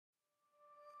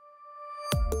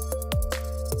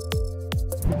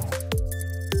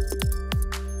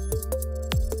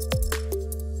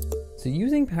So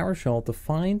using PowerShell to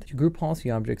find group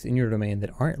policy objects in your domain that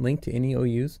aren't linked to any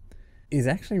OUs is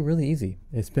actually really easy,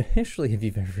 especially if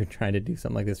you've ever tried to do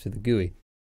something like this with the GUI.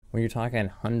 When you're talking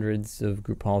hundreds of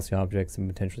group policy objects and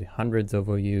potentially hundreds of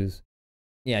OUs,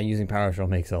 yeah, using PowerShell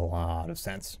makes a lot of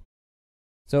sense.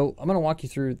 So I'm going to walk you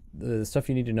through the stuff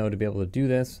you need to know to be able to do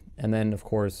this, and then of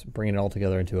course, bringing it all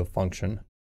together into a function.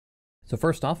 So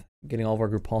first off, getting all of our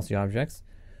group policy objects,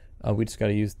 we just got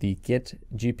to use the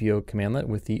Get-GPO commandlet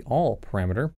with the all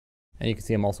parameter. And you can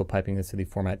see I'm also piping this to the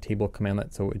format table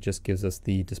commandlet, so it just gives us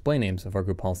the display names of our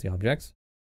group policy objects.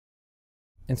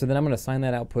 And so then I'm going to assign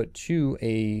that output to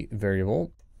a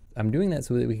variable. I'm doing that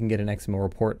so that we can get an XML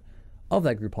report of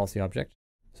that group policy object.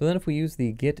 So then if we use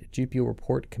the Get-GPO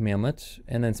report commandlet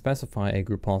and then specify a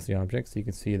group policy object, so you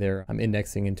can see there I'm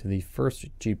indexing into the first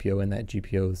GPO in that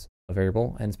GPO's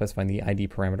variable and specifying the ID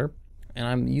parameter. And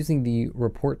I'm using the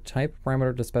report type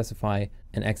parameter to specify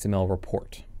an XML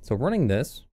report. So running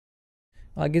this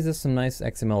gives us some nice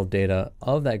XML data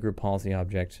of that group policy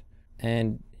object.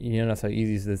 And you notice how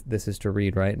easy this is to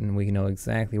read, right? And we know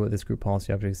exactly what this group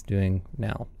policy object is doing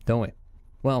now, don't we?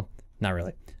 Well, not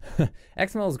really.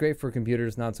 XML is great for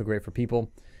computers, not so great for people.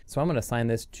 So I'm going to assign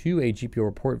this to a GPO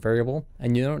report variable.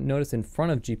 And you don't notice in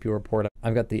front of GPO report,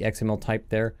 I've got the XML type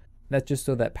there. That's just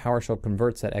so that PowerShell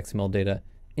converts that XML data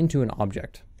into an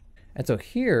object. And so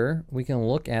here we can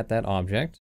look at that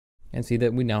object and see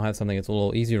that we now have something that's a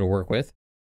little easier to work with.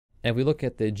 And if we look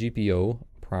at the GPO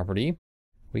property,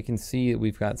 we can see that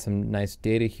we've got some nice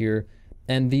data here.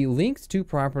 And the linked to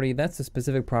property, that's the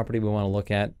specific property we want to look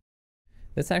at.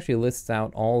 This actually lists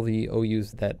out all the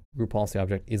OUs that group policy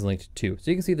object is linked to.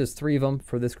 So you can see there's 3 of them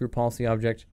for this group policy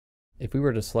object. If we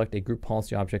were to select a group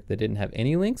policy object that didn't have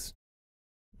any links,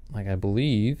 like I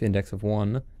believe index of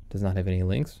 1 does not have any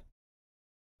links.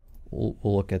 We'll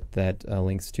look at that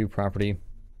links to property.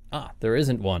 There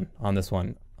isn't one on this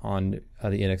one on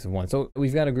the index of 1. So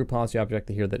we've got a group policy object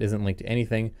here that isn't linked to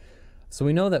anything. So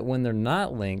we know that when they're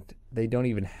not linked, they don't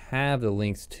even have the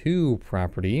links to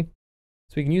property.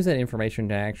 So we can use that information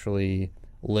to actually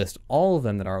list all of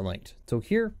them that are linked. So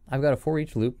here I've got a for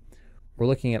each loop. We're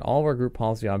looking at all of our group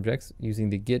policy objects using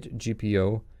the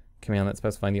Get-GPO commandlet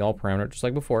specifying the all parameter just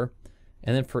like before.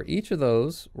 And then for each of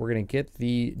those, we're going to get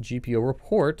the GPO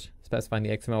report, specifying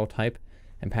the XML type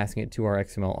and passing it to our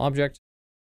XML object.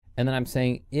 And then I'm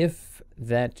saying if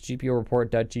that GPO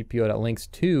report.gpo.links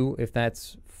to, if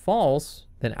that's false,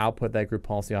 then output that group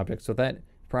policy object. So if that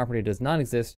property does not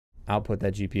exist, output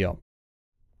that GPO.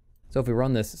 So if we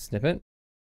run this snippet,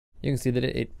 you can see that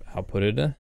it outputted,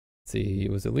 let's see,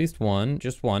 it was at least one,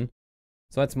 just one.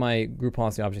 So that's my group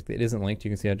policy object that isn't linked.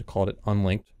 You can see I called it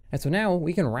unlinked. And so now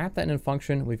we can wrap that in a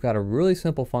function. We've got a really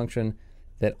simple function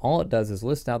that all it does is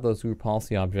list out those group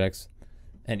policy objects.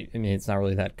 And I mean, it's not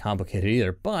really that complicated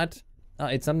either, but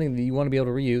it's something that you want to be able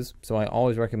to reuse. So I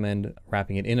always recommend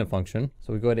wrapping it in a function.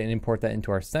 So we go ahead and import that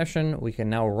into our session. We can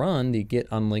now run the get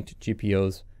unlinked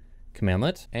GPOs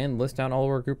commandlet and list out all of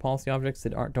our group policy objects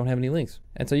that don't have any links.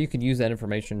 And so you could use that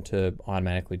information to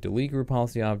automatically delete group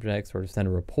policy objects or to send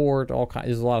a report.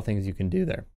 There's a lot of things you can do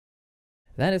there.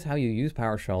 That is how you use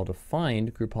PowerShell to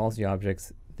find group policy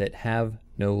objects that have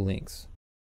no links.